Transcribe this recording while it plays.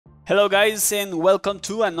Hello guys and welcome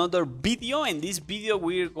to another video. In this video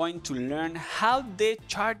we're going to learn how the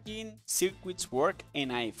charging circuits work in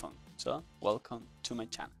iPhone. So welcome to my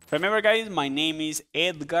channel. Remember guys, my name is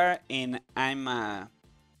Edgar and I'm a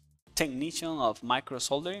technician of micro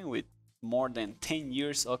soldering with more than 10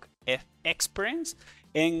 years of experience.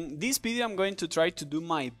 In this video I'm going to try to do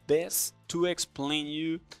my best to explain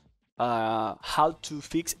you how to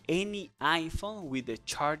fix any iPhone with the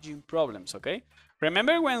charging problems, okay?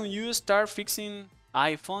 Remember when you start fixing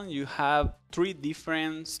iPhone, you have three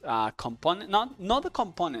different components, not the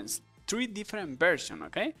components, three different versions,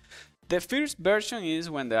 okay? The first version is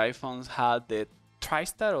when the iPhones had the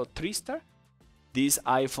tri-star or 3-star. This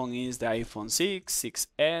iPhone is the iPhone 6,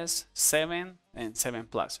 6S, 7, and 7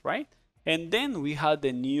 Plus, right? And then we have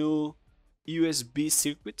the new USB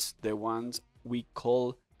circuits, the ones we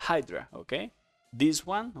call Hydra, okay? This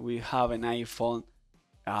one, we have an iPhone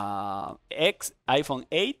iPhone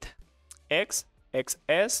 8, X,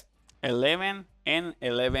 XS, 11, and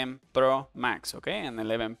 11 Pro Max, okay, and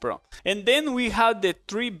 11 Pro. And then we have the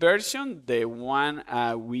three version, the one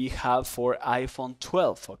we have for iPhone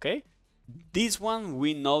 12, okay. This one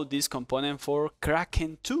we know this component for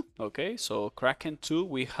Kraken 2, okay. So Kraken 2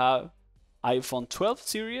 we have iPhone 12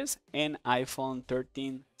 series and iPhone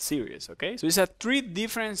 13 series, okay. So it's a three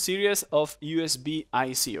different series of USB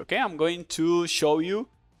IC, okay. I'm going to show you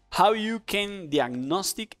how you can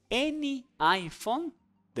diagnostic any iPhone,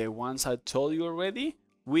 the ones I told you already,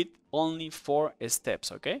 with only 4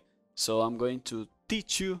 steps, okay. So I'm going to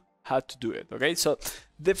teach you how to do it, okay. So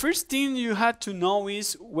the first thing you have to know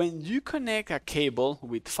is when you connect a cable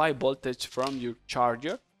with 5 voltage from your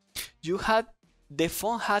charger, the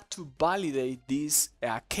phone had to validate this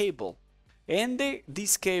cable, and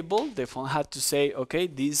this cable, the phone had to say, okay,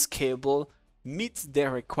 this cable meets the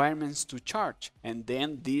requirements to charge, and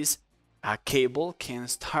then this cable can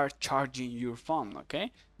start charging your phone,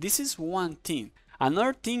 okay. This is one thing.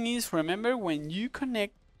 Another thing is, remember when you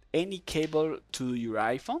connect any cable to your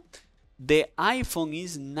iPhone, the iPhone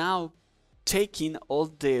is now taking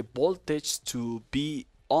all the voltage to be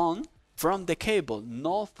on from the cable,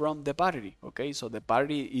 not from the battery, okay. So the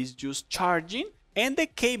battery is just charging and the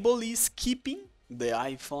cable is keeping the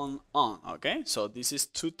iPhone on, okay. So this is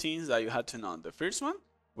two things that you had to know. The first one,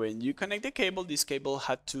 when you connect the cable, this cable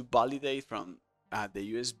had to validate from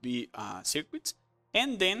the USB circuits,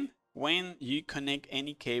 and then when you connect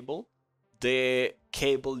any cable, the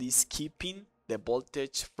cable is keeping the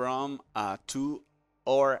voltage from to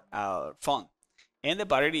our phone, and the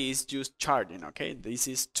battery is just charging, okay. This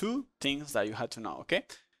is two things that you had to know, okay.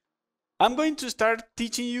 I'm going to start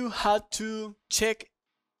teaching you how to check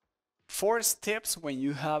 4 steps when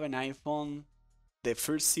you have an iPhone, the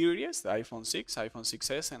first series, the iPhone 6, iPhone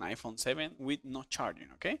 6S, and iPhone 7 with no charging,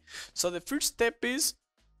 okay. So the first step is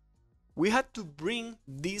we had to bring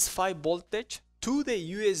this 5 voltage to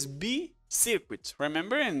the USB circuits.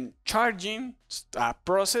 Remember, in charging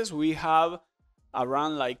process we have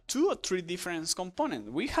around like 2 or 3 different components.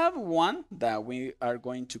 We have one that we are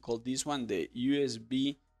going to call this one the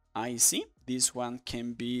USB IC. This one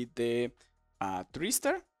can be the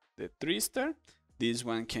 3-star, the 3-star. This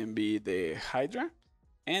one can be the Hydra,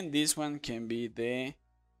 and this one can be the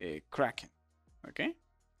Kraken, okay.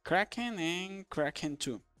 Kraken and Kraken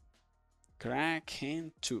 2,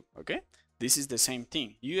 Kraken 2, okay. This is the same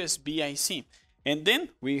thing, USB IC. And then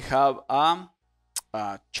we have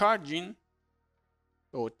charging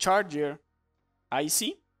or charger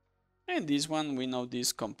IC, and this one we know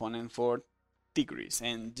this component for degrees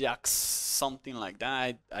and jacks, something like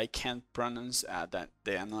that. I can't pronounce the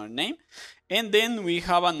another name. And then we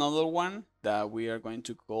have another one that we are going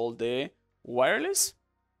to call the wireless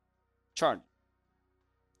charger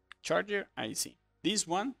IC. This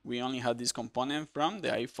one we only have this component from the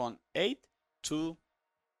iPhone 8 to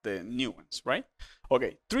the new ones, right?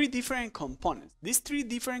 Okay, 3 different components. These 3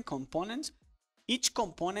 different components, each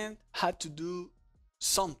component had to do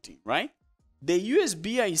something, right? The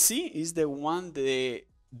USB IC is the one,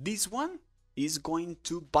 this one is going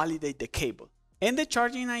to validate the cable. And the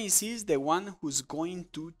charging IC is the one who's going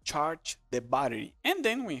to charge the battery. And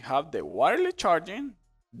then we have the wireless charging.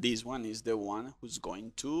 This one is the one who's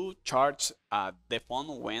going to charge the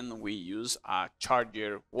phone when we use a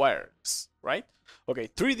charger wireless, right? Okay,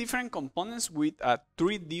 3 different components with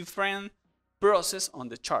 3 different process on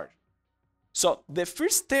the charge. So the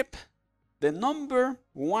first step, the number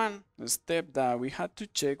 1 step that we had to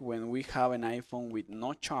check when we have an iPhone with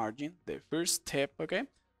no charging, the first step, okay,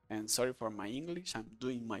 and sorry for my English, I'm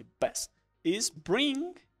doing my best, is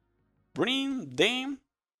bring the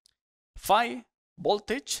 5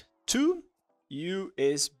 voltage to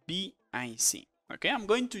USB IC, Okay, I'm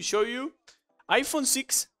going to show you iPhone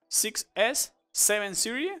 6, 6s, 7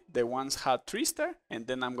 series. The ones had 3-star, and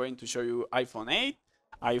then I'm going to show you iPhone 8,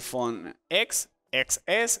 iPhone X,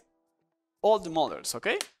 XS, all the models.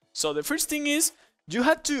 Okay, so the first thing is you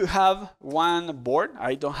had to have one board.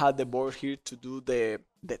 I don't have the board here to do the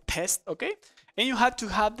test. Okay, and you had to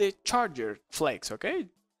have the charger flex. Okay,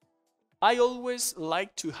 I always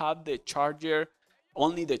like to have the charger,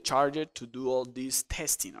 only the charger, to do all this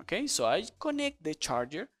testing. Okay, so I connect the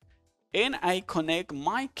charger and I connect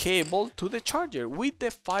my cable to the charger with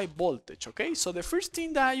the 5 voltage. Okay, so the first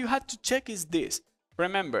thing that you had to check is this.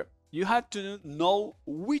 Remember, you had to know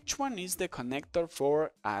which one is the connector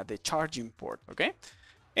for the charging port. Okay,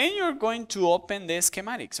 and you're going to open the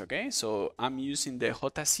schematics. Okay, so I'm using the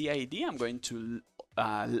JCID. I'm going to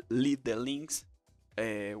leave the links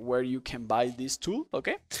where you can buy this tool.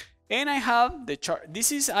 Okay, and I have the chart.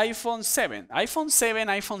 This is iPhone 7. iPhone 7,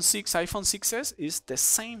 iPhone 6, iPhone 6s is the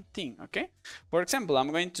same thing. Okay, for example, I'm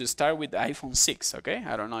going to start with the iPhone 6. Okay,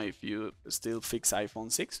 I don't know if you still fix iPhone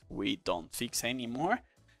 6. We don't fix anymore.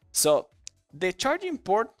 So the charging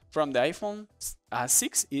port from the iPhone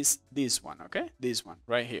 6 is this one. Okay, this one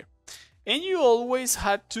right here, and you always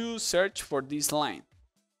had to search for this line,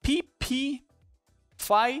 PP5V0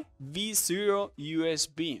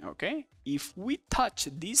 USB. Okay, if we touch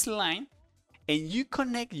this line and you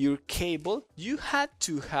connect your cable, you had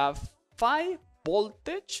to have 5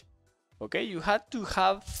 voltage. Okay, you had to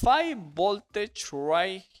have 5 voltage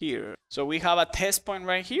right here. So we have a test point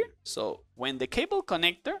right here. So when the cable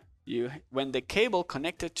connector, when the cable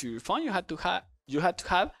connected to your phone, you had to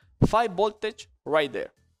have 5 voltage right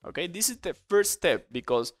there. Okay, this is the first step,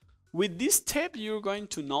 because with this step you're going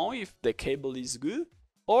to know if the cable is good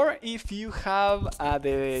or if you have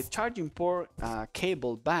the charging port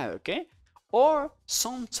cable bad. Okay, or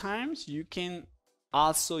sometimes you can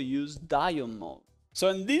also use diode mode. So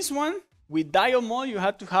in this one, with diode mode, you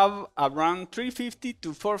have to have around 350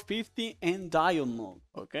 to 450 in diode mode.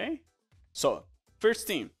 Okay, so first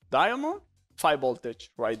thing, diode mode, 5 voltage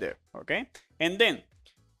right there. Okay, and then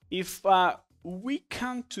if we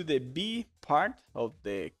come to the B part of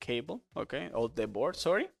the cable, okay, of the board,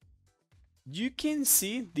 sorry, you can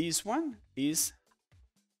see this one is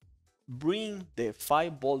bring the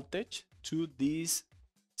 5 voltage to these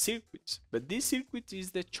circuits, but this circuit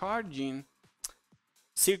is the charging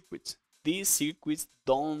circuits. These circuits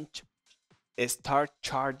don't start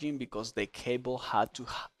charging because the cable had to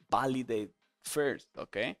validate first.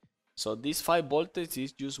 Okay, so this 5 voltage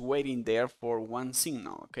is just waiting there for one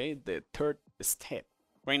signal. Okay, the third step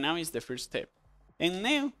right now is the first step, and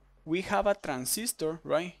now we have a transistor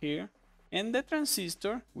right here, and the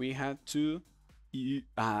transistor we had to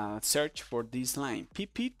search for this line,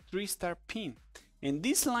 PP 3-star pin. And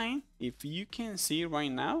this line, if you can see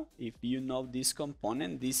right now, if you know this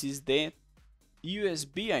component, this is the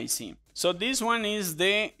USB IC. So this one is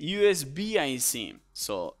the USB IC.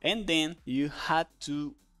 So, and then you had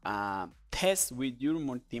to test with your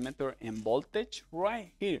multimeter and voltage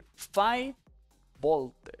right here, 5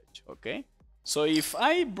 voltage. Okay, so if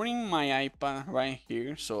I bring my iPad right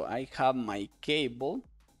here, so I have my cable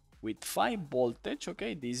with 5 voltage.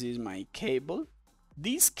 Okay, this is my cable.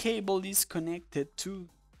 This cable is connected to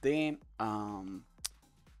the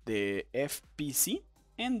FPC,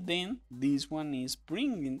 and then this one is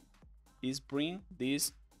bring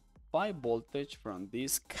this 5 voltage from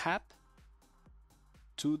this cap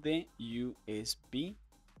to the USB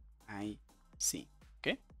IC.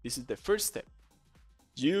 Okay, this is the first step.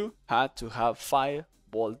 You had to have 5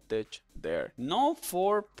 voltage there, no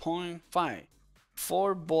 4.5,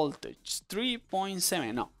 4 voltage,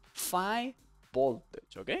 3.7, no, 5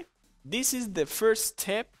 voltage. Okay, this is the first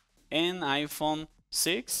step in iPhone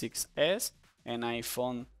 6, 6s, and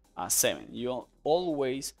iPhone 7. You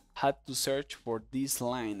always had to search for this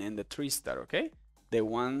line and the 3-star. Okay, the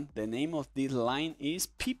name of this line is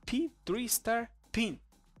PP 3-star pin.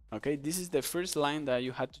 Okay, this is the first line that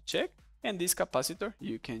you had to check, and this capacitor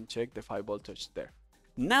you can check the 5 voltage there.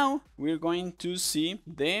 Now we're going to see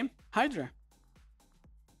the Hydra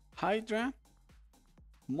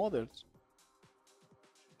models.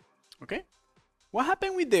 Okay, what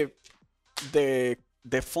happened with the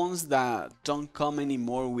phones that don't come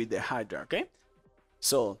anymore with the Hydra? Okay,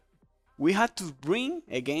 so we had to bring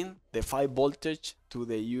again the 5 voltage to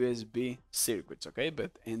the USB circuits. Okay, but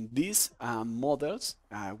in these models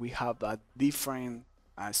we have a different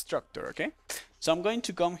structure. Okay, so I'm going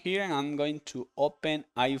to come here and I'm going to open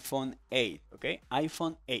iPhone 8. Okay,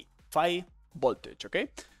 iPhone 8, 5 voltage. Okay,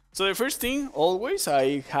 so the first thing, always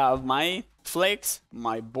I have my flex,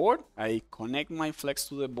 my board. I connect my flex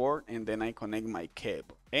to the board, and then I connect my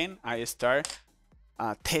cable, and I start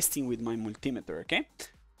testing with my multimeter, okay?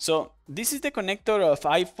 So this is the connector of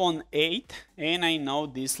iPhone 8, and I know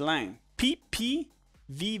this line,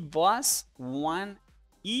 PPVBus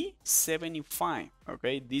 1E75,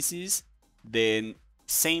 okay? This is the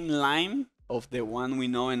same line of the one we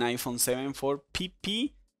know in iPhone 7 for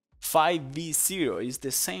PP5V0. It's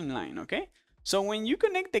the same line, okay? So when you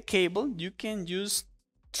connect the cable, you can just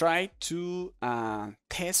try to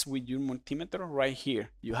test with your multimeter right here.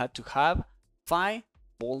 You have to have 5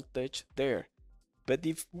 voltage there. But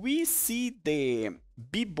if we see the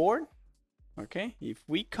B board, okay, if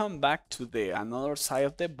we come back to the another side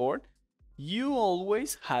of the board, you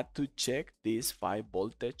always had to check this 5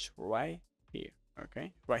 voltage right here,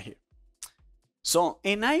 okay, right here. So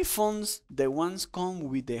in iPhones, the ones come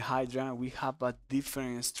with the Hydra, we have a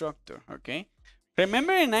different structure, okay?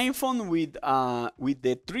 Remember in iPhone with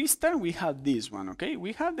the 3-star, we have this one, okay?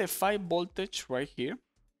 We have the 5 voltage right here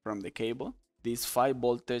from the cable. This 5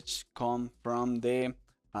 voltage come from the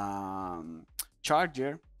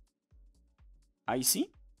charger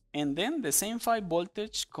IC, and then the same 5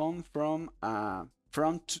 voltage come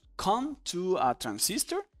to a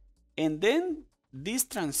transistor, and then this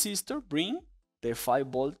transistor bring the 5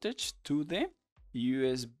 voltage to the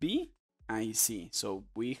USB IC. So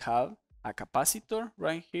we have a capacitor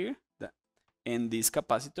right here, and this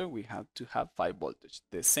capacitor we have to have 5 voltage,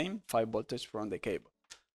 the same 5 voltage from the cable.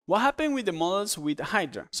 What happened with the models with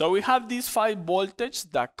Hydra? So we have this 5 voltage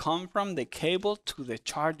that come from the cable to the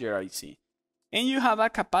charger IC, and you have a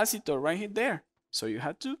capacitor right there. So you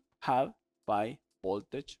have to have 5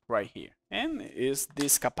 voltage right here, and is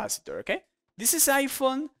this capacitor, okay? This is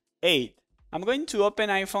iPhone 8. I'm going to open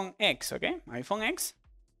iPhone X, okay? iPhone X.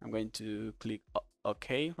 I'm going to click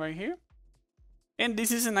OK right here. And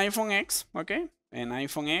this is an iPhone X, okay? An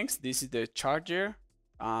iPhone X, this is the charger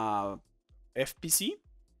FPC.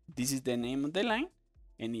 This is the name of the line.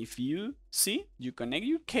 And if you see, you connect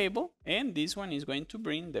your cable, and this one is going to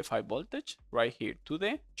bring the 5 voltage right here to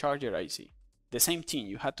the charger IC. The same thing,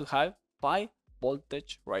 you have to have 5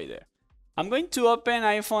 voltage right there. I'm going to open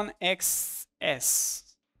iPhone XS.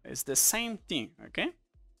 It's the same thing, okay?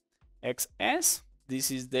 XS,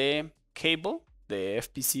 this is the cable, the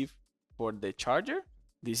FPC for the charger.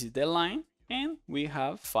 This is the line, and we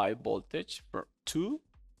have 5 voltage to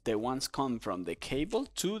the ones come from the cable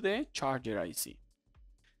to the charger IC.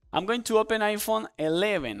 I'm going to open iPhone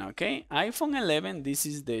 11, okay? iPhone 11, this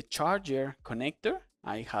is the charger connector.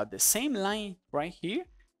 I have the same line right here,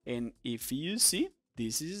 and if you see,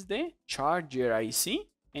 this is the charger IC,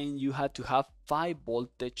 and you have to have 5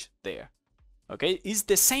 voltage there, okay? It's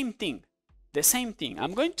the same thing, the same thing.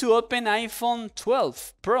 I'm going to open iPhone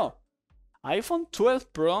 12 Pro. iPhone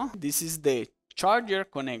 12 Pro, this is the charger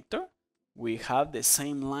connector. We have the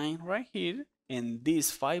same line right here, and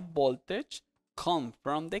this 5 voltage come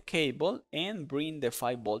from the cable and bring the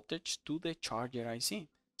 5 voltage to the charger IC.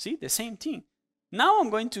 See, the same thing. Now I'm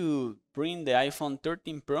going to bring the iPhone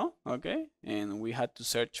 13 Pro, okay? And we had to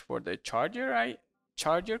search for the charger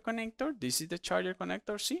connector. This is the charger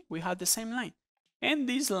connector. See, we have the same line. And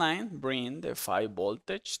this line bring the 5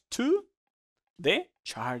 voltage to the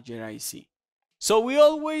charger IC. So we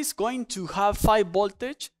always going to have 5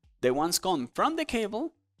 voltage. The ones come from the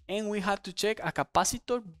cable, and we have to check a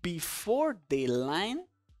capacitor before the line,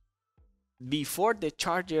 before the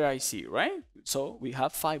charger IC, right? So we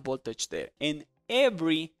have 5 voltage there. And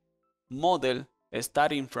every model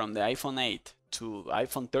starting from the iPhone 8 to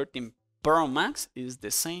iPhone 13 Pro Max is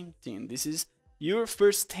the same thing. This is your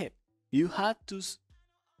first step. You have to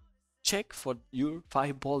check for your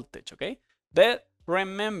 5 voltage, okay? But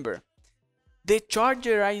remember, the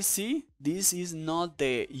charger IC, this is not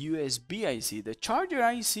the USB IC. The charger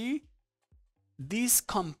IC, this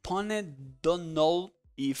component don't know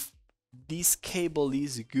if this cable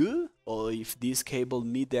is good or if this cable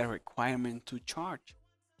meet the requirement to charge.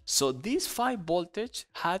 So this 5 voltage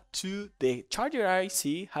the charger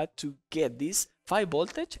IC had to get this 5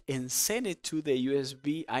 voltage and send it to the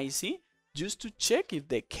USB IC just to check if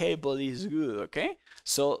the cable is good, okay?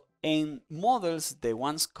 So in models, the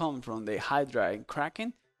ones come from the Hydra and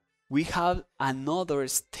Kraken, we have another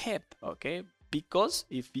step, okay? Because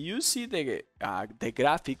if you see the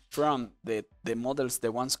graphic from the models,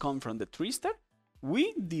 the ones come from the 3-star,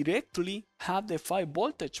 we directly have the 5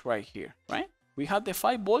 voltage right here, right? We have the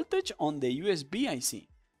 5 voltage on the USB IC.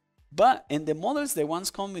 But in the models, the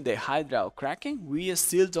ones come with the Hydra or Kraken, we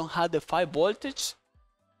still don't have the 5 voltage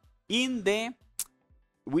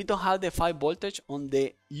we don't have the 5 voltage on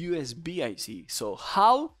the USB IC. So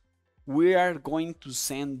how we are going to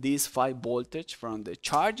send this 5 voltage from the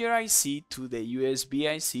charger IC to the USB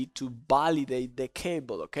IC to validate the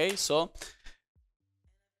cable, okay? So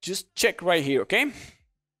just check right here, okay?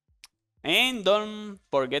 And don't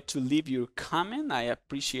forget to leave your comment. I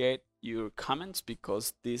appreciate your comments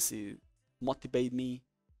because this is motivate me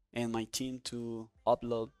and my team to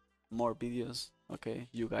upload more videos. Okay,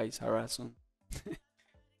 you guys are awesome.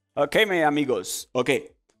 Okay, my amigos. Okay,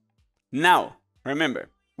 now remember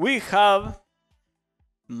we have,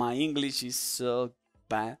 my English is so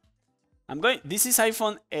bad. This is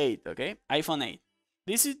iPhone 8, okay? iPhone 8.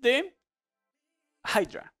 This is the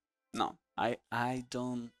Hydra. No,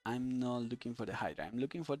 I'm not looking for the Hydra. I'm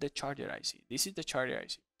looking for the charger IC. This is the charger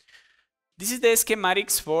IC. This is the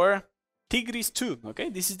schematics for Tigris 2, okay?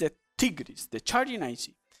 This is the Tigris, the charging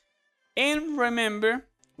IC. And remember,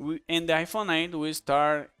 in the iPhone 8, we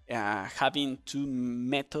start having two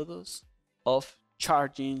methods of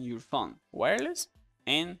charging your phone, wireless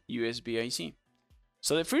and USB IC.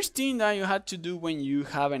 So the first thing that you have to do when you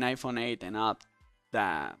have an iPhone 8 and up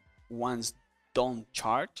that ones don't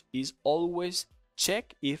charge is always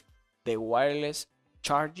check if the wireless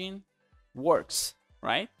charging works,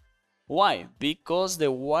 right? Why? Because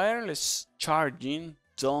the wireless charging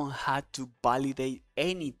don't have to validate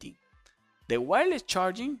anything. The wireless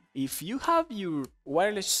charging, if you have your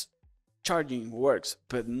wireless charging works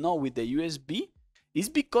but not with the USB, it's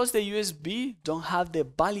because the USB don't have the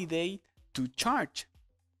validate to charge.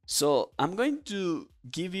 So I'm going to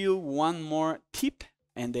give you one more tip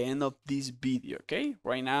at the end of this video, okay?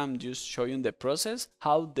 Right now I'm just showing the process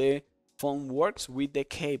how the phone works with the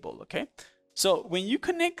cable, okay? So when you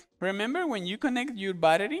connect, remember when you connect your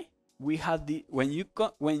battery, we have the when you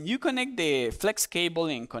connect the flex cable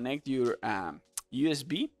and connect your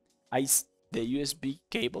USB, the USB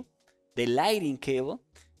cable, the lighting cable,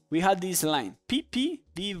 we have this line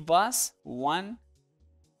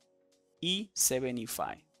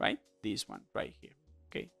PPVBus1E75, right? This one right here,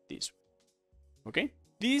 okay? This one, okay?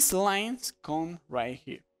 These lines come right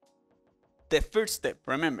here. The first step,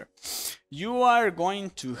 remember, you are going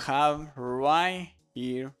to have right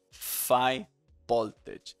here 5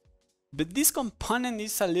 voltage. But this component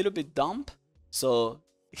is a little bit dumb, so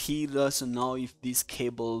he doesn't know if this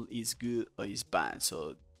cable is good or is bad.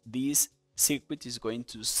 So this circuit is going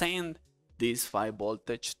to send this 5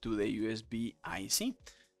 voltage to the USB IC.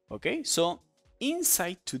 Okay, so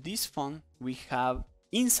inside to this phone, we have,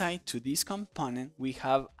 inside to this component, we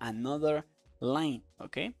have another line,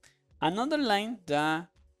 okay? Another line that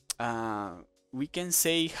we can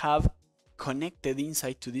say have connected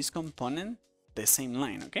inside to this component the same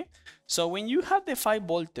line, okay? So when you have the 5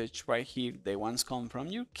 voltage right here, the ones come from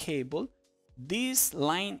your cable, this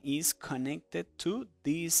line is connected to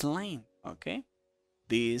this line, okay?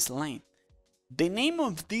 This line. The name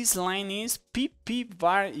of this line is PP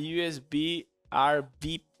var USB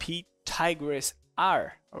RVP Tigris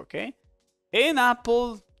R, okay? And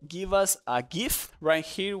Apple give us a gift right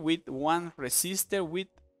here with one resistor with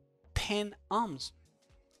 10 ohms.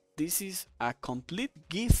 This is a complete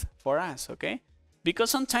gift for us, okay?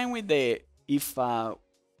 Because sometimes with if the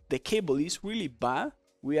cable is really bad,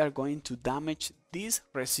 we are going to damage this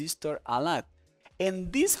resistor a lot.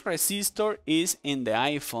 And this resistor is in the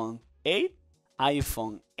iPhone 8,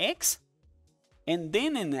 iPhone X, and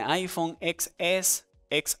then in the iPhone XS,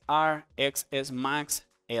 XR, XS Max,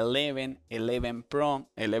 11, 11 Pro,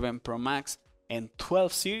 11 Pro Max, and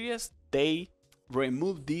 12 series, they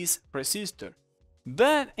remove this resistor.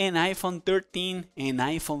 But in iPhone 13 and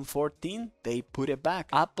iPhone 14, they put it back.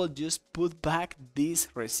 Apple just put back this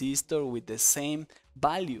resistor with the same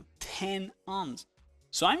value, 10 ohms.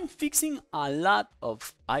 So I'm fixing a lot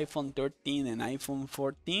of iPhone 13 and iPhone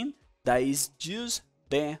 14 that is just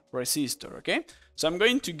the resistor, okay? So I'm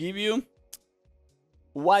going to give you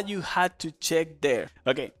what you had to check there.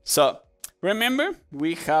 Okay, so remember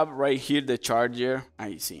we have right here the charger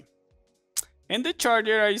IC. And the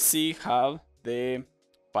charger IC have the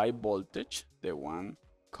 5 voltage, the one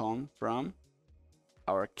come from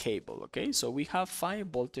our cable, okay? So we have 5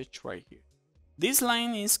 voltage right here. This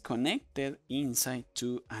line is connected inside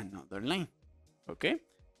to another line, okay?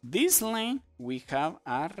 This line, we have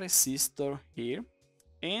a resistor here,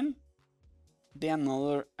 and the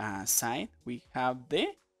another side, we have the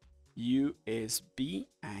USB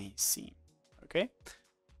IC, okay?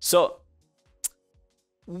 So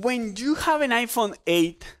when you have an iPhone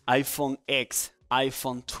 8, iPhone X,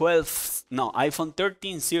 iPhone 12, no, iPhone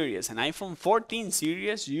 13 series and iPhone 14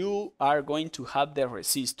 series, you are going to have the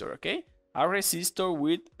resistor, okay? A resistor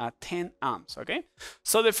with a 10 amps, okay?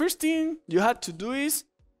 So the first thing you have to do is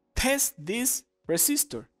test this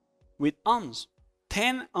resistor with ohms,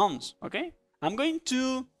 10 ohms, okay? I'm going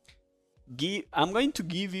to I'm going to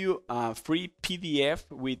give you a free PDF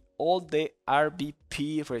with all the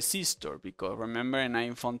RBP resistor, because remember in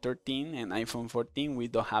iPhone 13 and iPhone 14 we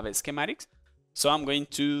don't have schematics. So I'm going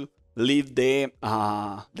to leave the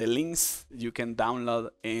links you can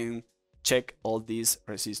download and check all these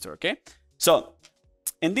resistors. Okay, so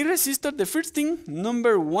in the resistor, the first thing,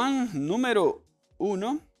 número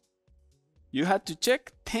uno, you have to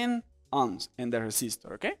check 10 ohms in the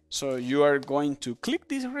resistor. Okay, so you are going to click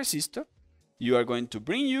this resistor, you are going to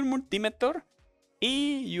bring your multimeter,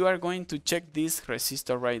 and you are going to check this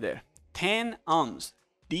resistor right there, 10 ohms,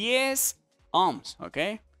 10 ohms.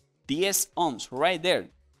 Okay, 10 ohms right there.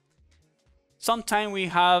 Sometimes we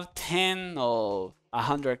have 10 or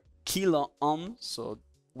 100 kilo ohms. So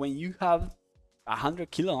when you have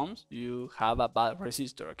 100 kilo ohms, you have a bad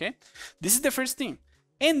resistor. Okay, this is the first thing.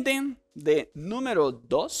 And then the número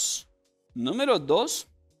dos,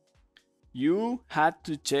 you had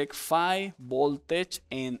to check 5 voltage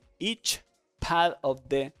in each pad of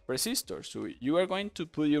the resistor. So you are going to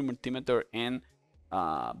put your multimeter in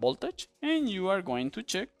voltage, and you are going to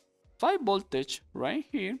check 5 voltage right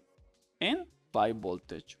here and 5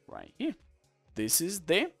 voltage right here. This is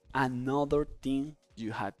the another thing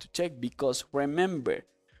you had to check, because remember,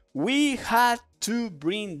 we had to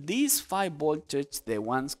bring these 5 voltage, the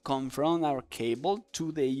ones come from our cable,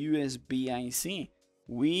 to the USB IC.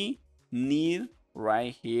 We need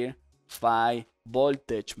right here 5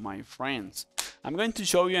 voltage, my friends. I'm going to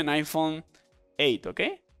show you an iPhone 8.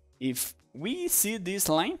 Okay, if we see this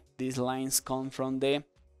line, these lines come from the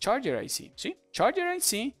charger IC. See, charger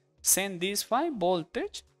IC send this 5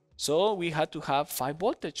 voltage, so we had to have 5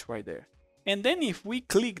 voltage right there. And then if we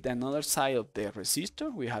click the another side of the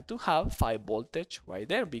resistor, we have to have 5 voltage right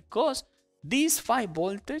there, because these 5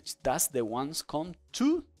 voltage, that's the ones come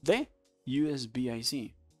to the USB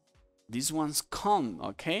IC. These ones come,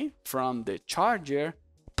 okay, from the charger,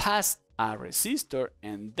 past a resistor,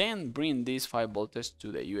 and then bring this 5 voltage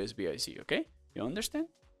to the USB IC. Okay, you understand?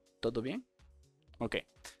 ¿Todo bien? Okay,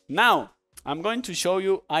 now I'm going to show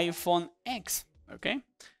you iPhone X. Okay,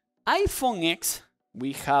 iPhone X,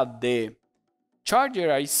 we have the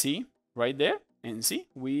charger IC right there, and see,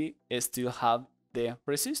 we still have the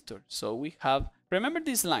resistor. So we have, remember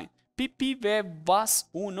this line, PPV bus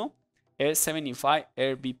 1 R75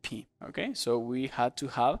 RBP. Okay, so we had to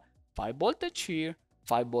have 5 voltage here,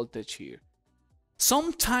 5 voltage here.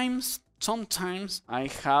 Sometimes I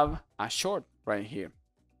have a short right here.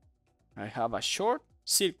 I have a short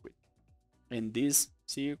circuit in this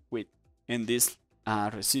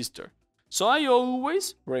resistor. So I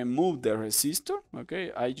always remove the resistor.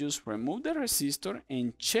 Okay, I just remove the resistor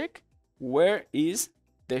and check where is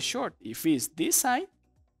the short, if it's this side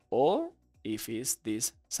or if it's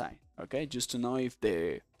this side. Okay, just to know if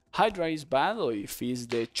the hydra is bad or if it's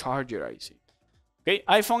the charger IC. Okay,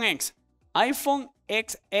 iPhone X. iPhone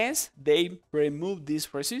XS, they remove this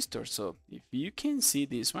resistor. So if you can see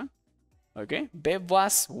this one, okay,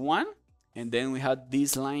 BBUS 1, and then we have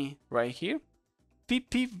this line right here,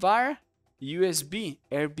 PP var USB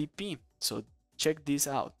RBP. So check this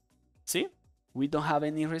out. See, we don't have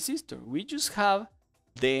any resistor. We just have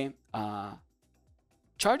the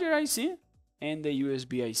charger IC and the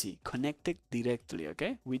USB IC connected directly.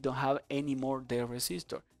 Okay, we don't have any more the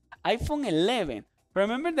resistor. iPhone 11.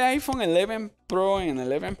 Remember the iPhone 11 Pro and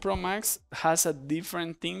 11 Pro Max has a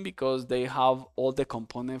different thing, because they have all the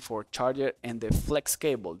components for charger and the flex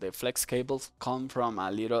cable. The flex cables come from a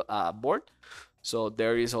little board. So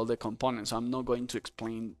there is all the components. So I'm not going to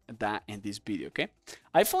explain that in this video, okay?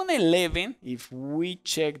 iPhone 11, if we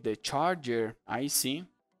check the charger IC,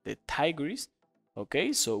 the Tigris,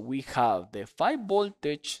 okay? So we have the 5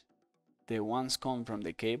 voltage, the ones come from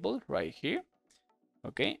the cable right here,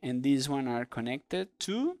 okay? And these one are connected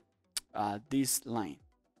to this line,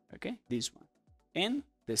 okay? This one. And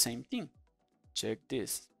the same thing. Check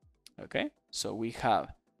this, okay? So we have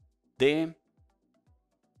the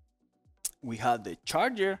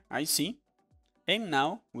charger IC, and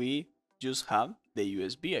now we just have the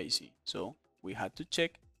USB IC. So we had to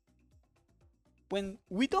check. When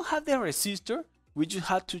we don't have the resistor, we just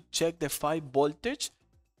had to check the 5 voltage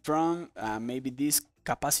from maybe this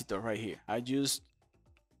capacitor right here.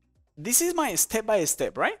 This is my step by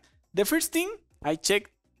step, right? The first thing, I check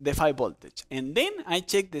the 5 voltage, and then I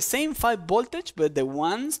check the same 5 voltage, but the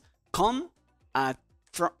ones come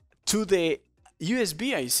to the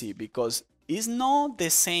USB IC, because it's not the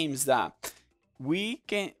same that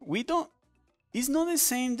it's not the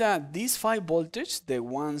same that these 5 voltage, the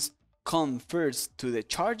ones come first to the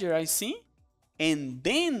charger IC, and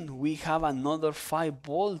then we have another 5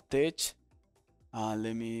 voltage.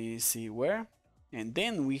 Let me see where. and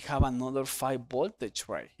then we have another 5 voltage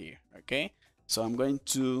right here, okay? So I'm going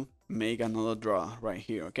to make another draw right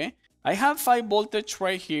here, okay? I have 5 voltage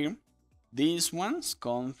right here. These ones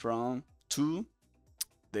come from to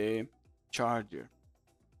the charger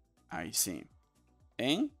IC.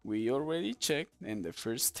 And we already checked in the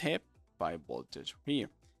first step 5 voltage here.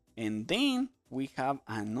 And then we have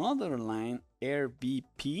another line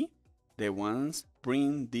RBP. The ones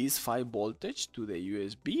bring this 5 voltage to the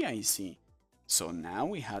USB IC. So now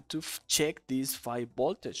we have to check this 5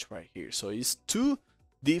 voltage right here. So it's two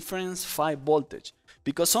different 5 voltage,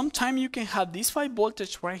 because sometimes you can have this 5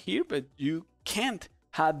 voltage right here, but you can't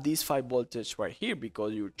have this 5 voltage right here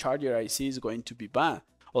because your charger IC is going to be bad.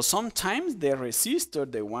 Or sometimes the resistor,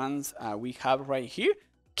 the ones we have right here,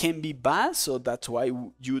 can be bad, so that's why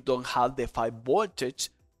you don't have the 5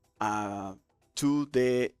 voltage to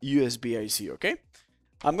the USB IC, okay?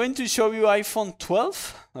 I'm going to show you iPhone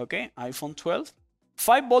 12, okay? iPhone 12.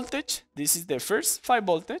 5 voltage, this is the first 5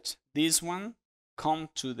 voltage. This one come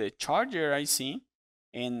to the charger IC,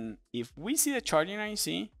 and if we see the charging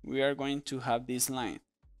IC, we are going to have this line.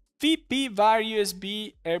 VP var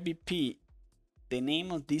USB RBP. The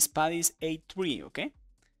name of this pad is A3, okay?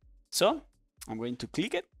 So I'm going to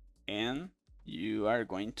click it, and you are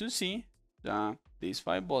going to see that this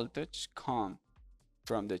 5 voltage come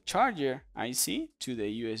from the charger IC to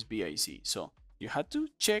the USB IC. So you have to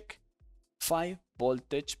check 5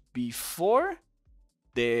 voltage before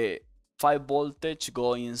the 5 voltage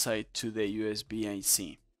go inside to the USB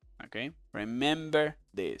IC, okay? Remember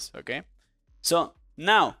this, okay? So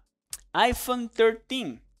now iPhone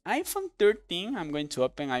 13. iPhone 13, I'm going to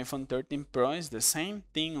open iPhone 13 Pro. It's the same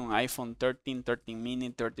thing on iPhone 13, 13 mini,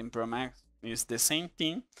 13 Pro Max. It's the same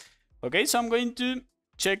thing. Okay, so I'm going to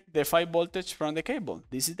check the 5 voltage from the cable.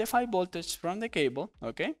 This is the 5 voltage from the cable,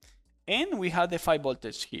 okay? And we have the 5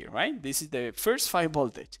 voltage here, right? This is the first 5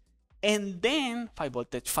 voltage. And then 5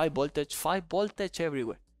 voltage, 5 voltage, 5 voltage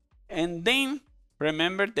everywhere. And then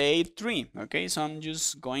remember the A3, okay? So I'm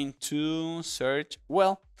just going to search,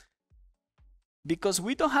 well, because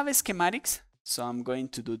we don't have schematics, so I'm going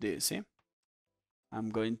to do this, see? I'm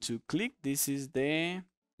going to click, this is the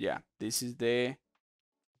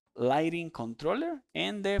lighting controller,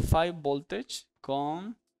 and the 5 voltage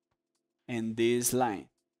come in this line,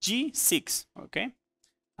 G6, okay?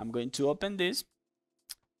 I'm going to open this,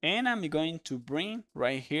 and I'm going to bring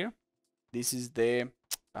right here, this is the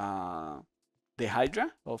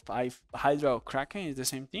Hydra of Hydra or Kraken is the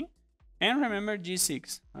same thing. And remember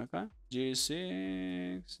G6, okay?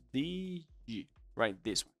 G6DG, right,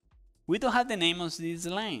 this one. We don't have the name of this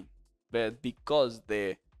line, but because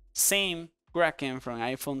the same Kraken from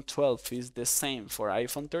iPhone 12 is the same for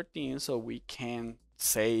iPhone 13, so we can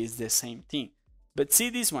say it's the same thing. But see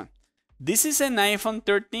this one. This is an iPhone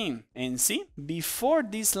 13, and see, before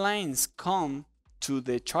these lines come to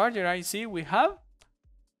the charger IC, we have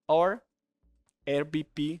our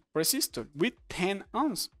RBP resistor with 10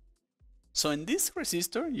 ohms. So in this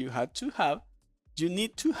resistor, you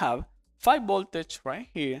need to have 5 voltage right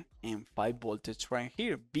here and 5 voltage right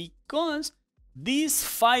here, because this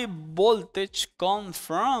 5 voltage comes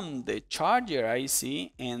from the charger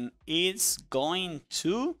IC and it's going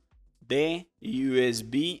to the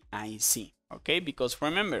USB IC, okay? Because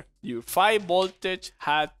remember, your 5 voltage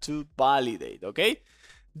had to validate, okay?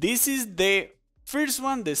 This is the first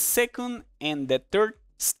one, the second, and the third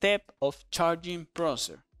step of charging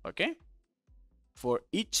process, okay? For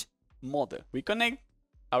each model, we connect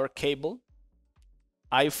our cable.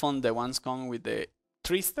 iPhone, the ones come with the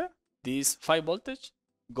 3-star, this 5 voltage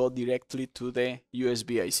go directly to the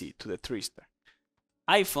USB IC, to the 3-star.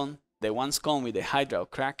 iPhone, the ones come with the Hydra or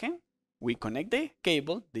Kraken, we connect the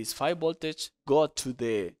cable, this 5 voltage go to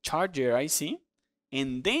the charger IC,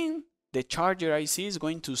 and then the charger IC is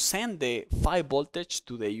going to send the 5 voltage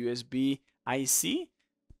to the USB IC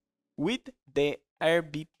with the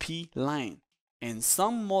RBP line. In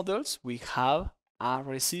some models, we have a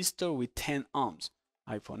resistor with 10 ohms.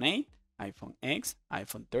 iPhone 8, iPhone X,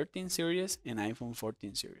 iPhone 13 series, and iPhone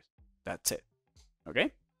 14 series. That's it,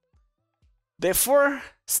 okay? The fourth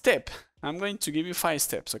step, I'm going to give you 5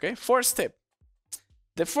 steps, okay? Fourth step.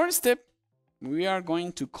 The first step, we are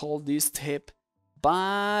going to call this step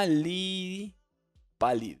valid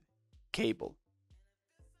cable,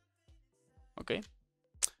 okay?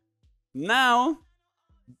 Now,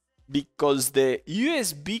 because the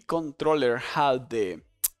USB controller had the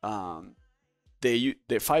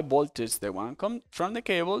 5 voltage, the one come from the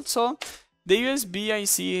cable, so the USB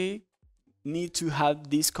IC need to have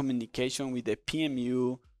this communication with the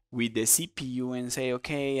PMU, with the CPU, and say,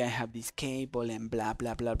 okay, I have this cable and blah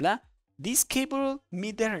blah blah blah. This cable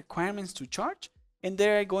meet the requirements to charge, and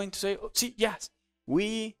they're going to say, oh, see, yes,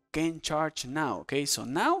 we can charge now. Okay, so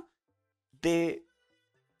now the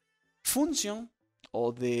function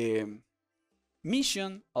or the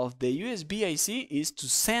mission of the USB IC is to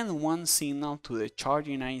send one signal to the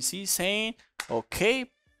charging IC saying,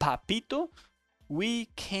 okay, papito, we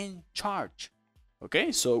can charge.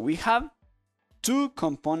 Okay, so we have two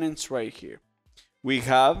components right here. We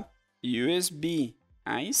have USB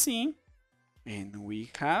IC and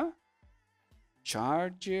we have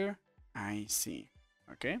charger IC.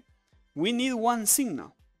 Okay, we need one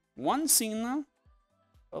signal. One signal,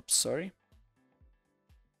 oops, sorry.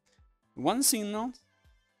 One signal,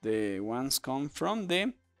 the ones come from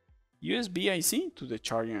the USB IC to the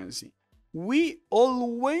charging IC. We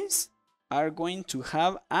always are going to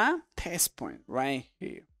have a test point right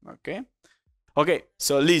here. Okay. Okay,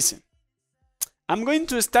 so listen. I'm going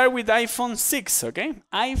to start with iPhone 6, okay?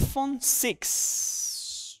 iPhone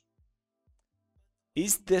 6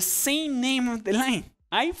 is the same name of the line.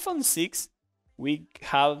 iPhone 6, we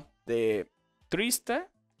have the 3-star,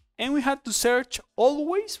 and we have to search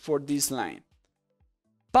always for this line.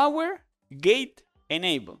 Power gate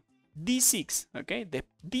enable, D6, okay? The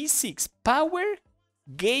D6, power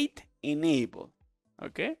gate enable,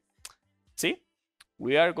 okay? See,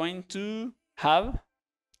 we are going to have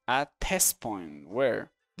a test point.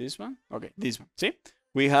 Where? This one? Okay, this one. See,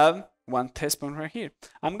 we have one test point right here.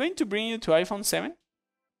 I'm going to bring you to iPhone 7.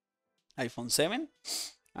 iPhone 7.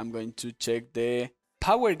 I'm going to check the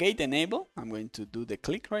power gate enable. I'm going to do the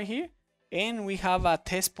click right here, and we have a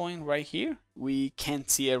test point right here. We can't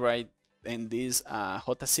see it right in this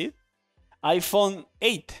hola seed. iPhone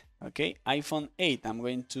 8. Okay, iPhone 8. I'm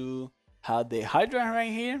going to have the Hydra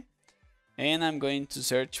right here, and I'm going to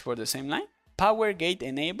search for the same line. Power gate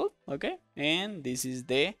enabled, okay, and this is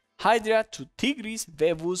the Hydra to Tigris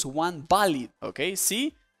Vebus 1 valid, okay.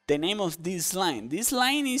 See the name of this line. This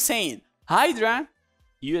line is saying Hydra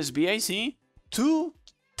USB IC to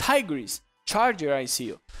Tigris charger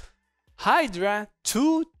IC. Hydra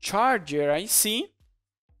to charger IC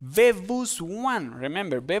Vebus 1.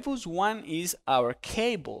 Remember, Vebus 1 is our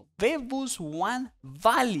cable. Vebus 1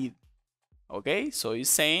 valid, okay. So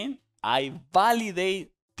it's saying I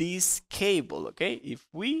validate this cable, okay. If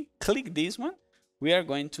we click this one, we are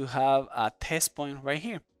going to have a test point right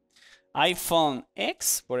here. iPhone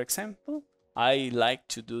X, for example, I like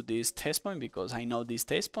to do this test point because I know this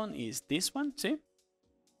test point is this one. See,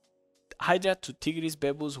 Hydra to Tigris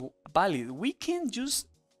Bebus valid. We can just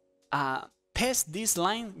test this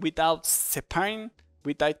line without separating,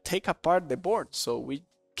 without take apart the board. So we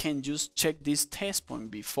can just check this test point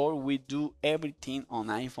before we do everything on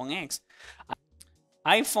iPhone X.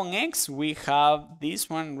 iPhone X, we have this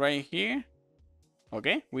one right here.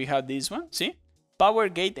 Okay, we have this one. See, power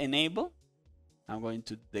gate enable. I'm going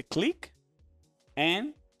to the click,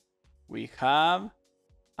 and we have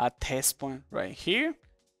a test point right here.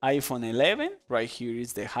 iPhone 11, right here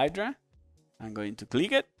is the Hydra. I'm going to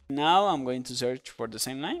click it. Now I'm going to search for the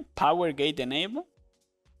same line. Power gate enable,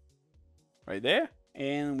 right there,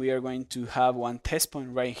 and we are going to have one test point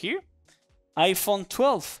right here. iPhone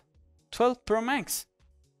 12, 12 Pro Max.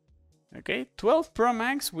 Okay, 12 Pro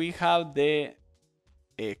Max, we have the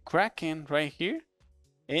Kraken right here,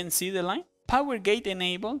 and see the line. Power gate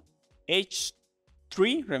enable,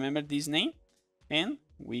 H3, remember this name, and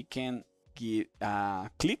we can give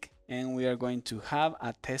click, and we are going to have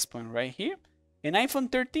a test point right here. And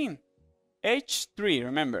iPhone 13, H3,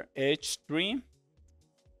 remember, H3,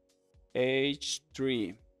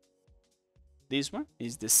 H3. This one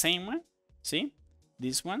is the same one. See,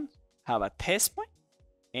 this one have a test point,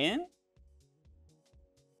 and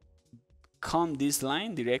come this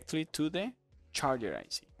line directly to the charger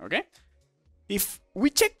IC. Okay, if we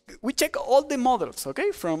check all the models, okay,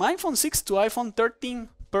 from iPhone 6 to iPhone 13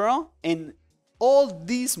 Pro, and all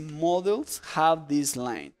these models have this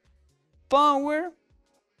line. Power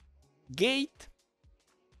gate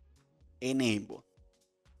enable.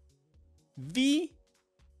 Vebus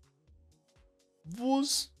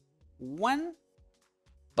 1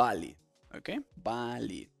 valid. Okay,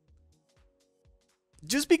 valid.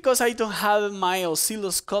 Just because I don't have my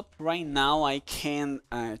oscilloscope right now, I can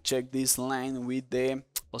check this line with the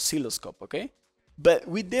oscilloscope, okay? But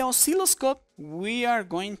with the oscilloscope, we are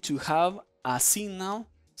going to have a signal,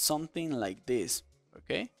 something like this,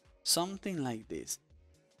 okay? Something like this,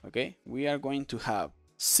 okay? We are going to have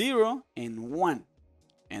 0 and 1,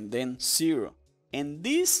 and then 0. And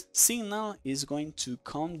this signal is going to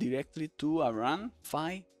come directly to around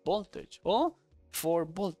 5 voltage or 4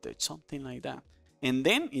 voltage, something like that. And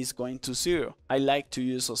then it's going to 0. I like to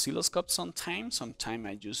use oscilloscope sometimes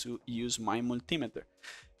I just use my multimeter.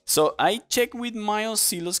 So I check with my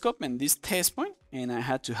oscilloscope and this test point, and I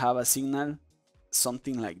had to have a signal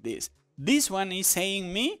something like this. This one is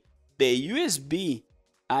saying me the USB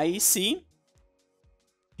IC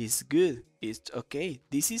is good. It's okay.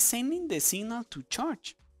 This is sending the signal to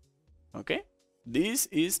charge. Okay? This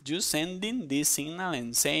is just sending this signal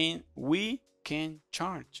and saying we can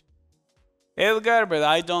charge. Edgar, but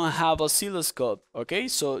I don't have oscilloscope. Okay,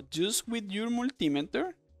 so just with your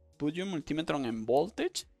multimeter, put your multimeter on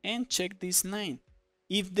voltage and check this line.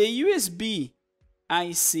 If the USB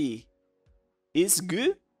IC is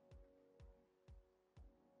good,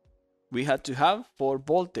 we had to have 4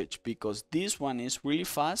 voltage because this one is really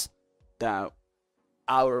fast that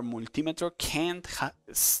our multimeter can't have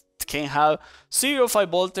 0.5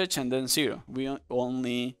 voltage and then 0. We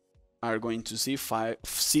only are going to see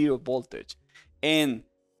 0 voltage. And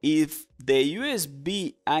if the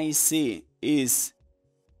USB IC is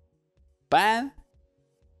bad,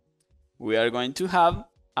 we are going to have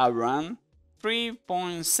around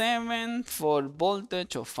 3.7 for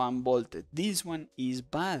voltage or 5 voltage. This one is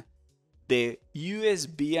bad. The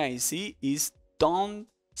USB IC is done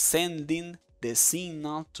sending the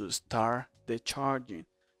signal to start the charging.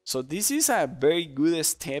 So this is a very good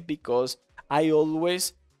step because I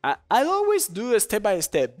always do a step by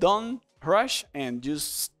step. Don't rush and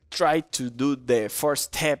just try to do the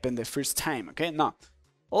first step in the first time. Okay, no,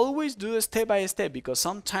 always do a step by step because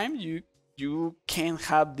sometimes you can't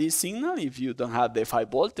have this signal if you don't have the 5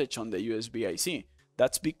 voltage on the USB IC.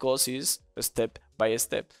 That's because it's a step by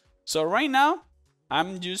step. So right now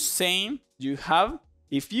I'm just saying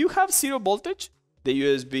if you have 0 voltage, the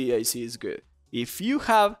USB IC is good. If you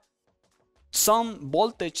have some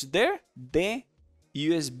voltage there, the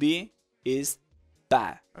USB is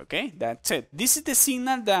bad. Okay, that's it. This is the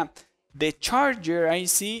signal that the charger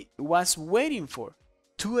IC was waiting for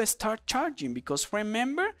to start charging, because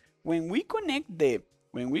remember when we connect the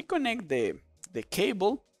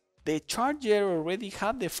cable, the charger already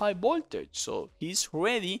have the 5 voltage, so he's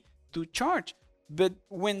ready to charge. But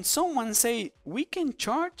when someone say we can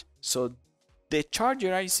charge, so the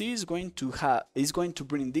charger IC is going to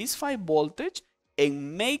bring this 5 voltage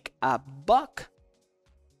and make a buck,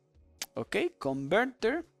 okay,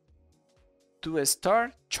 converter to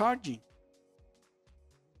start charging.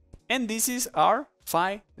 And this is our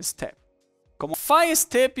 5 step. 5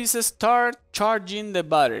 step is start charging the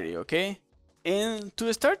battery, okay? And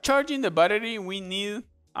to start charging the battery, we need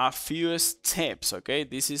a few steps, okay?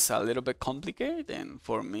 This is a little bit complicated, and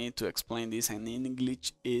for me to explain this in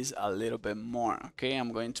English is a little bit more, okay?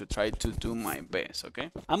 I'm going to try to do my best,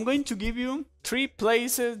 okay? I'm going to give you 3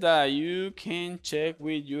 places that you can check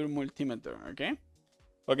with your multimeter, okay?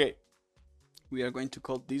 Okay, we are going to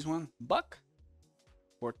call this one buck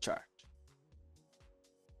or charge,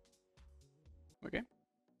 okay?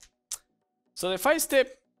 So the 5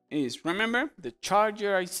 step is, remember, the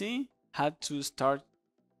charger IC had to start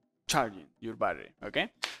charging your battery,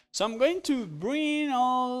 okay? So I'm going to bring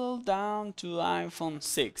all down to iPhone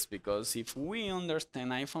 6, because if we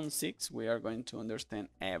understand iPhone 6, we are going to understand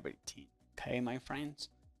everything, okay, my friends?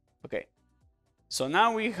 Okay, so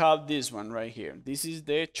now we have this one right here. This is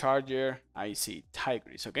the charger IC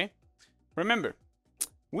Tigris, okay? Remember,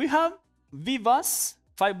 we have VBus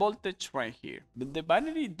 5 voltage right here, but the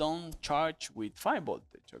battery don't charge with 5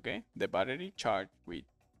 voltage, okay? The battery charge with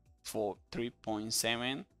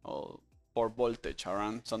 3.7 or 4 voltage,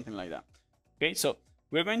 around something like that. Okay, so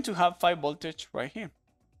we're going to have 5 voltage right here.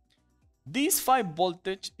 This 5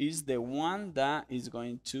 voltage is the one that is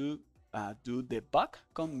going to do the buck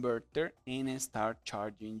converter and start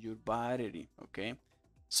charging your battery, okay?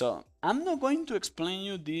 So I'm not going to explain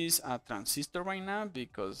you this transistor right now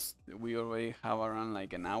because we already have around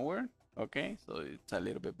like an hour, okay? So it's a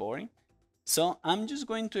little bit boring. So I'm just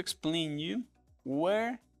going to explain you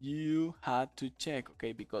where you had to check,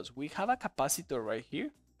 okay? Because we have a capacitor right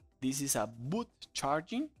here. This is a boot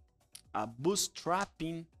charging, a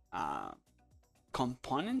bootstrapping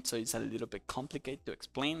component, so it's a little bit complicated to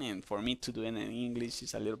explain, and for me to do it in English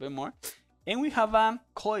is a little bit more. And we have a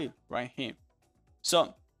coil right here.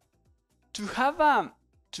 So to have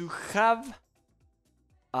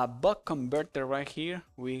a buck converter right here,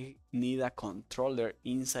 we need a controller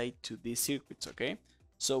inside to these circuits, okay?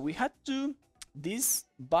 So we had to, this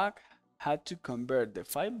buck had to convert the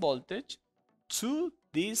 5 voltage to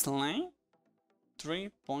this line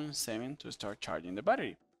 3.7 to start charging the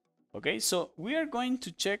battery. Okay, so we are going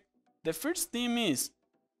to check. The first thing is,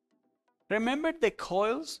 remember the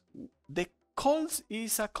coils? The coils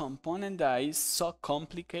is a component that is so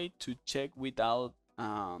complicated to check without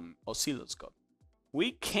oscilloscope.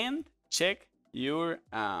 We can't check your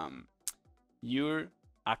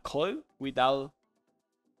a coil without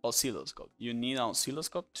oscilloscope. You need an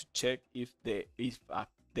oscilloscope to check if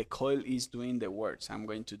the coil is doing the works. I'm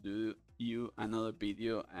going to do you another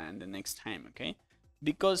video and the next time, okay?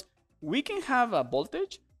 Because we can have a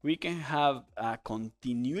voltage, we can have a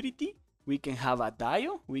continuity, we can have a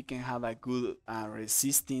diode, we can have a good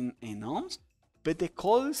resisting in ohms, but the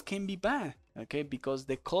coils can be bad, okay? Because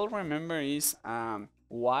the coil, remember, is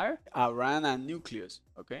wire around a nucleus,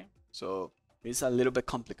 okay? So it's a little bit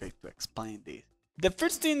complicated to explain this. The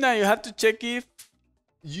first thing that you have to check if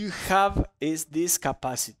you have is this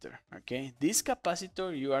capacitor, okay? This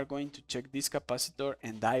capacitor, you are going to check this capacitor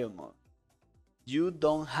in diode mode. You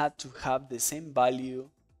don't have to have the same value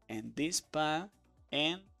in this pad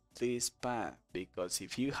and this pad, because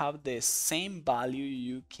if you have the same value,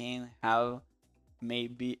 you can have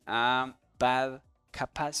maybe a bad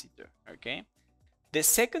capacitor, okay? The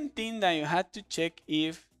second thing that you have to check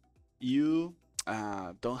if you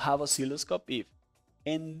don't have oscilloscope, if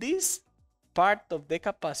in this part of the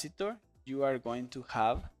capacitor you are going to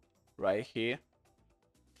have right here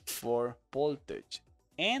 4 voltage,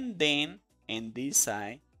 and then in this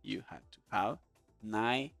side you have to have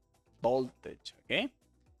 9 voltage, okay?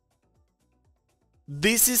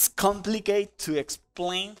 This is complicated to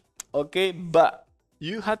explain, okay, but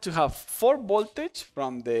you have to have 4 voltage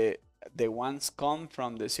from the ones come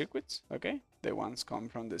from the circuits, okay? The ones come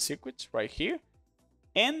from the circuits right here.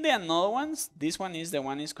 And the another ones, this one is the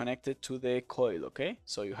one is connected to the coil, okay?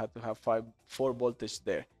 So you have to have 4 voltage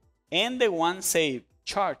there. And the one say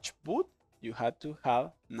charge boot, you have to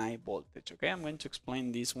have 9 voltage, okay? I'm going to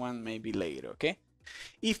explain this one maybe later, okay?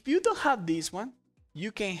 If you don't have this one,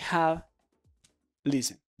 you can have,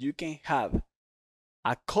 listen, you can have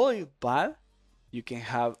a coil bad, you can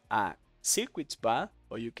have a circuits bad,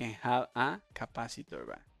 or you can have a capacitor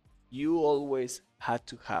bad. You always have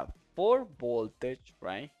to have 4 voltage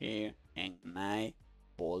right here and 9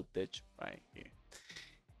 voltage right here.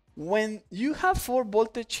 When you have 4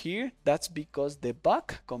 voltage here, that's because the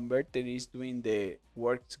buck converter is doing the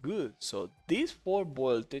works good. So this 4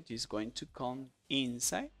 voltage is going to come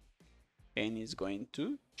inside and is going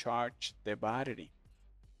to charge the battery,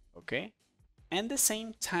 okay? And the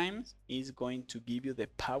same time is going to give you the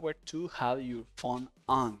power to have your phone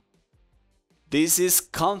on. This is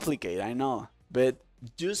complicated, I know, but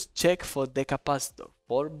just check for the capacitor,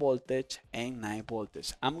 4 voltage and 9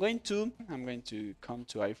 voltage. I'm going to come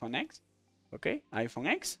to iPhone X, okay? iPhone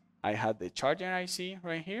X, I have the charger IC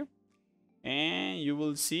right here, and you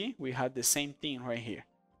will see we have the same thing right here.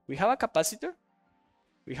 We have a capacitor,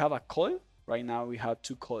 we have a coil. Right now we have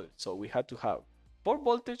 2 coils, so we have to have 4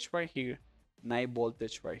 voltage right here, 9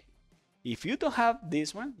 voltage right here. If you don't have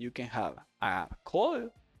this one, you can have a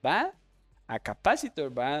coil bad, a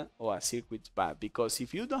capacitor bad, or a circuit bad, because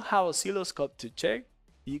if you don't have oscilloscope to check,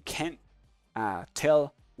 you can't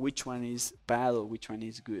tell which one is bad or which one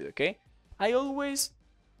is good, okay? I always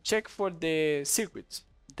check for the circuits.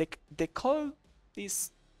 The coil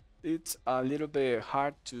it's a little bit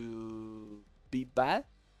hard to be bad,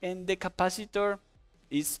 and the capacitor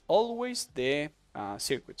is always the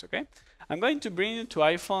circuits, okay? I'm going to bring you to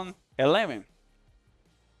iPhone 11.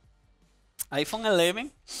 iPhone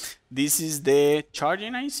 11, this is the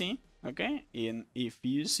charging IC, okay? And if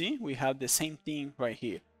you see, we have the same thing right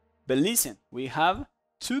here. But listen, we have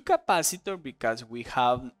 2 capacitors because we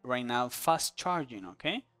have right now fast charging,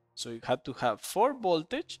 okay? So you have to have 4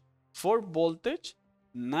 voltage,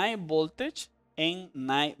 9 voltage, and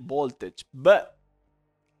 9 voltage. But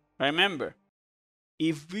remember,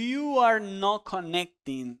 if you are not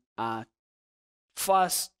connecting a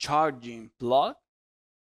fast charging plug,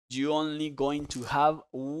 you're only going to have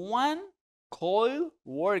 1 coil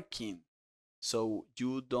working. So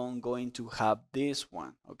you don't going to have this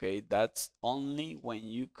one, okay? That's only when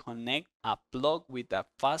you connect a plug with a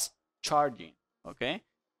fast charging, okay?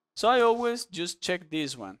 So I always just check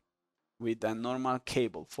this one with a normal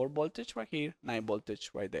cable. 4 voltage right here, 9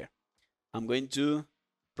 voltage right there. I'm going to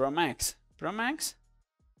Pro Max.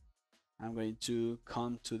 I'm going to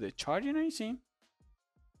come to the charging IC.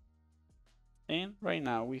 And right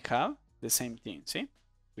now we have the same thing, see?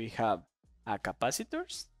 We have a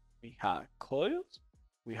capacitors, we have coils,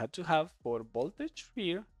 we have to have 4 voltage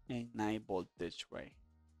here and 9 voltage right.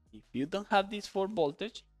 If you don't have this 4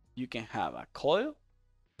 voltage, you can have a coil,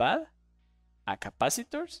 pad, a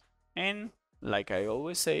capacitors, and like I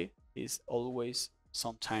always say, is always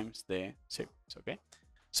sometimes the circuits, okay?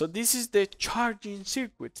 So this is the charging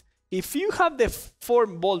circuit. If you have the 4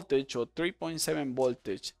 voltage or 3.7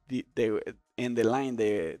 voltage, in the line,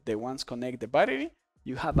 the ones connect the battery,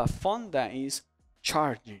 you have a phone that is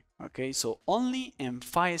charging, okay? So only in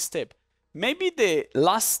 5 steps. Maybe the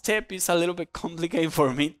last step is a little bit complicated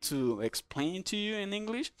for me to explain to you in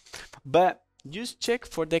English, but just check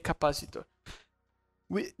for the capacitor.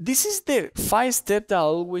 This is the 5 step that I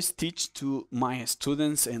always teach to my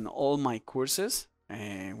students in all my courses,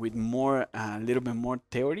 with more a little bit more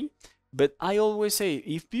theory. But I always say,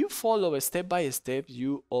 if you follow step by step,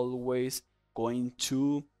 you always going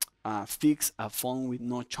to fix a phone with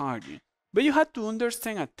no charging. But you have to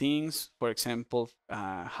understand things, for example,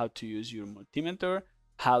 how to use your multimeter,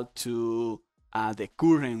 how to the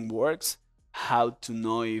current works, how to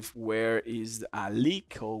know if where is a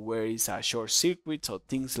leak or where is a short circuit or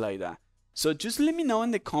things like that. So just let me know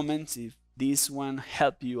in the comments if this one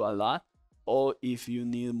helped you a lot, or if you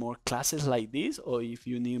need more classes like this, or if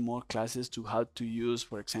you need more classes to how to use,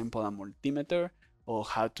 for example, a multimeter, or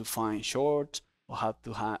how to find shorts, or how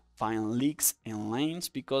to find leaks and lines,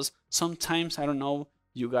 because sometimes I don't know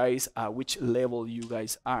you guys which level you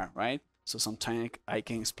guys are, right? So sometimes I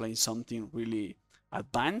can explain something really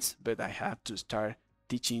advanced, but I have to start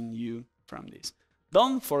teaching you from this.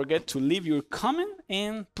 Don't forget to leave your comment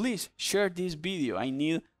and please share this video. I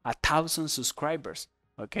need 1,000 subscribers.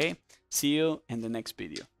 Okay, see you in the next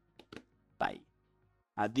video. Bye.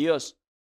 Adios.